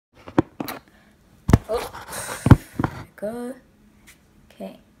go.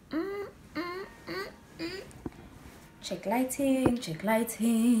 Okay. Check lighting, check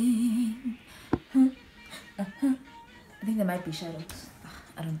lighting. I think there might be shadows.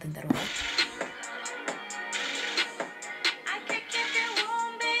 I don't think that'll work.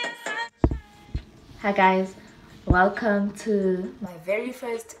 Hi guys, welcome to my very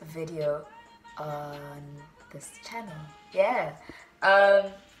first video on this channel. Yeah,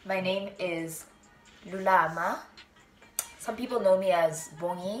 my name is Lulama. Some people know me as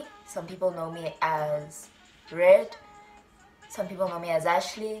Bongi, some people know me as Red, some people know me as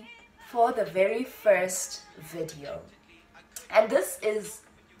Ashley for the very first video. And this is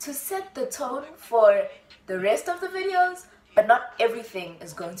to set the tone for the rest of the videos, but not everything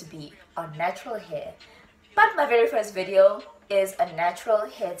is going to be on natural hair. But my very first video is a natural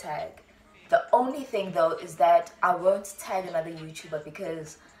hair tag. The only thing though is that I won't tag another YouTuber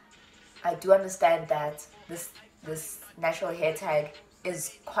because I do understand that this natural hair tag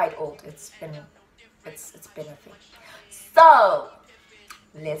is quite old. It's been a thing. So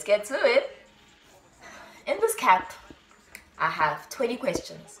let's get to it. In this cap, I have 20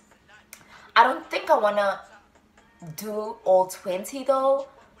 questions. I don't think I wanna do all 20 though,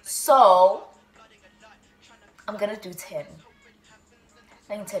 so I'm gonna do 10. I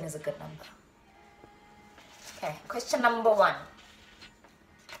think 10 is a good number. Okay, question number 1.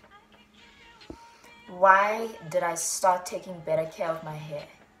 Why did I start taking better care of my hair?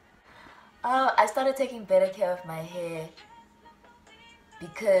 I started taking better care of my hair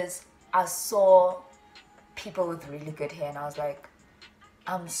because I saw people with really good hair and I was like,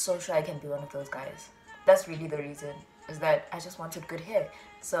 I'm so sure I can be one of those guys. That's really the reason, is that I just wanted good hair.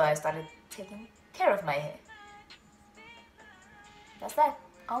 So I started taking care of my hair. That's that,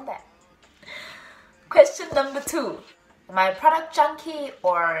 all that. Question number 2. Am I a product junkie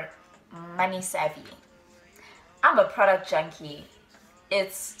or money savvy? I'm a product junkie.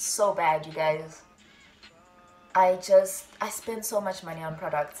 It's so bad, you guys. I spend so much money on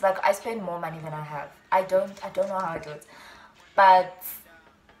products. Like, I spend more money than I have. I don't know how I do it. But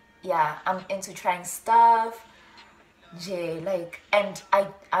yeah, I'm into trying stuff. And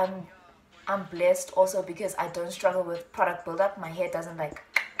I'm blessed also because I don't struggle with product buildup. My hair doesn't like.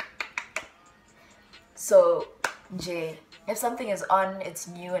 So if something is on, it's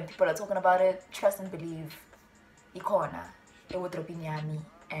new and people are talking about it, trust and believe. Ikona, ewodropinyami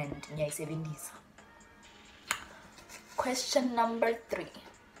and nyaisebenzisa. Question number 3.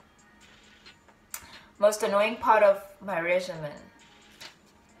 Most annoying part of my regimen.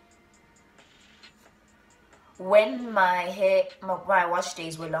 When my wash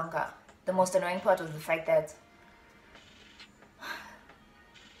days were longer, the most annoying part was the fact that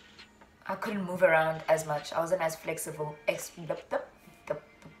I couldn't move around as much. I wasn't as flexible.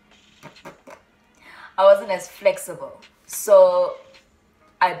 So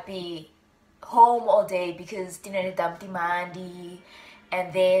I'd be home all day because dinner dumpty mandi,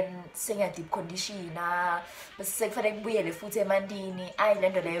 and then sing a deep condition.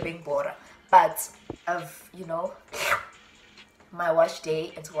 But of my wash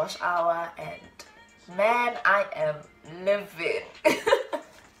day, it's wash hour, and man, I am living.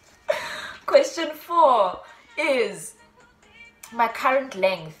 Question 4 is my current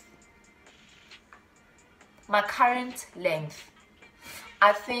length. I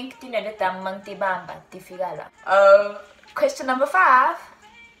think question number 5.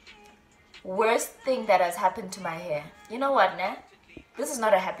 Worst thing that has happened to my hair. You know what, nah? This is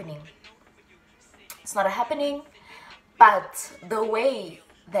not a happening. It's not a happening, but the way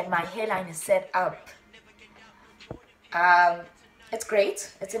that my hairline is set up, it's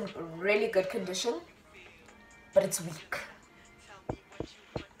great. It's in really good condition, but it's weak.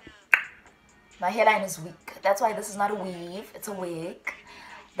 My hairline is weak. That's why this is not a weave, it's a wig.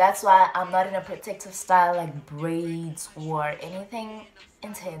 That's why I'm not in a protective style like braids or anything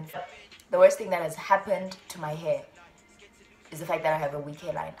intense. The worst thing that has happened to my hair is the fact that I have a weak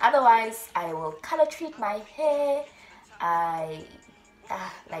hairline. Otherwise, I will color treat my hair.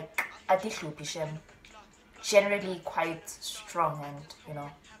 Like adihlupishem, generally quite strong and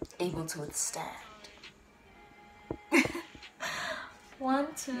able to withstand.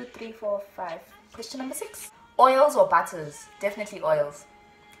 1, 2, 3, 4, 5. Question number 6. Oils or butters? Definitely oils.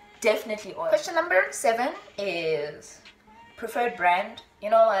 Definitely oils. Question number 7 is preferred brand.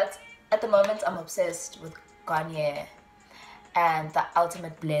 You know what? At the moment, I'm obsessed with Garnier and the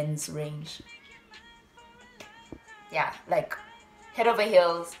Ultimate Blends range. Yeah, like head over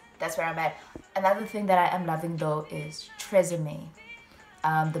heels. That's where I'm at. Another thing that I am loving though is Tresemme,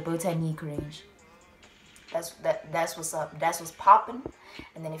 the Botanique range. That's what's up. That's what's popping.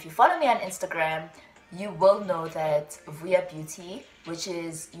 And then if you follow me on Instagram, you will know that Vuya Beauty, which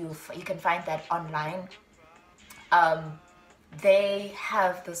is, you can find that online, they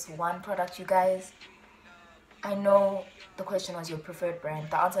have this one product, you guys. I know the question was your preferred brand.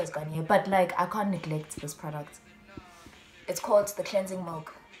 The answer is Garnier, but like, I can't neglect this product. It's called the Cleansing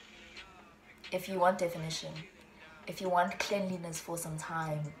Milk. If you want definition, if you want cleanliness for some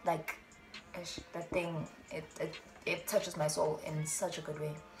time, like, that thing, it touches my soul in such a good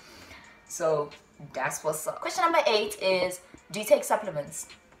way. So that's what's up. Question number 8 is, do you take supplements?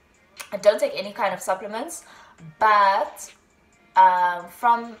 I don't take any kind of supplements, but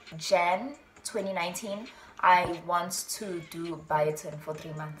from Jan 2019, I want to do biotin for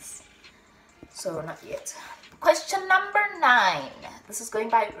 3 months. So not yet. Question number 9. This is going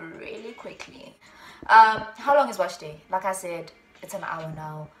by really quickly. How long is wash day? Like I said, it's an hour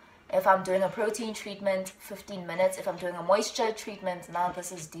now. If I'm doing a protein treatment, 15 minutes. If I'm doing a moisture treatment, now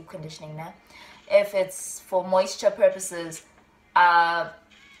this is deep conditioning now. If it's for moisture purposes,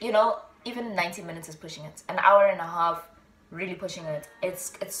 you know, even 90 minutes is pushing it. An hour and a half, really pushing it.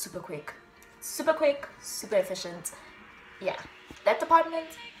 It's super quick. Super quick, super efficient. Yeah, that department,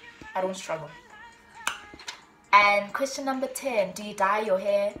 I don't struggle. And question number 10, do you dye your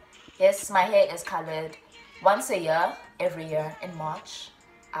hair? Yes, my hair is colored once a year, every year in March.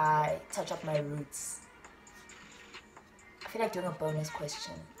 I touch up my roots. I feel like doing a bonus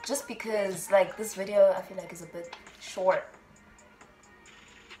question just because, like, this video I feel like is a bit short.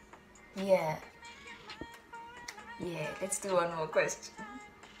 Yeah, let's do one more question.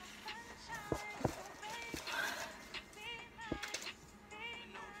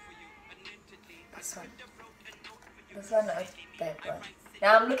 This one or that one?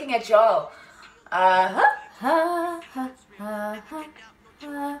 Now I'm looking at y'all.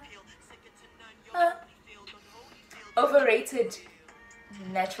 Overrated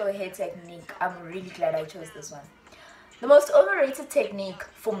natural hair technique. I'm really glad I chose this one. The most overrated technique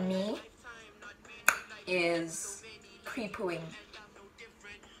for me is pre-pooing.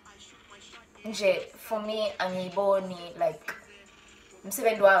 Nje, for me, angiboni, like,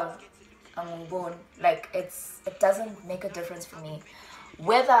 msebenzi wao, angiboni, like, it doesn't make a difference for me.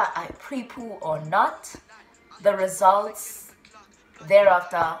 Whether I pre-poo or not, the results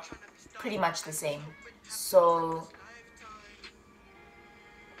thereafter pretty much the same. So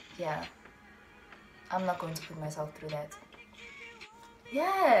yeah, I'm not going to put myself through that.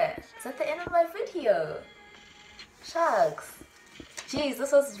 Yeah, it's at the end of my video. Shucks. Jeez,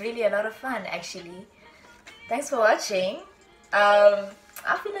 this was really a lot of fun actually. Thanks for watching. I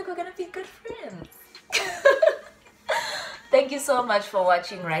feel like we're gonna be good friends. Thank you so much for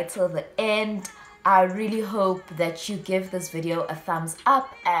watching right till the end. I really hope that you give this video a thumbs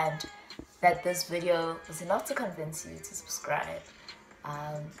up and that this video was enough to convince you to subscribe.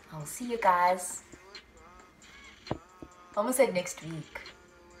 I'll see you guys. I almost said next week,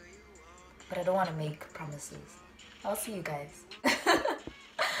 but I don't want to make promises. I'll see you guys.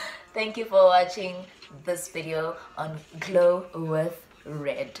 Thank you for watching this video on Glow with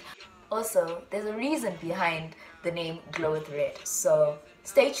Red. Also, there's a reason behind the name Glow with Red, so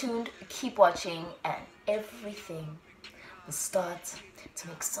stay tuned, keep watching, and everything will start to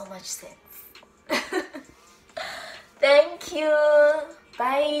make so much sense. Thank you.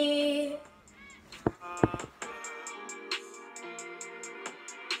 Bye.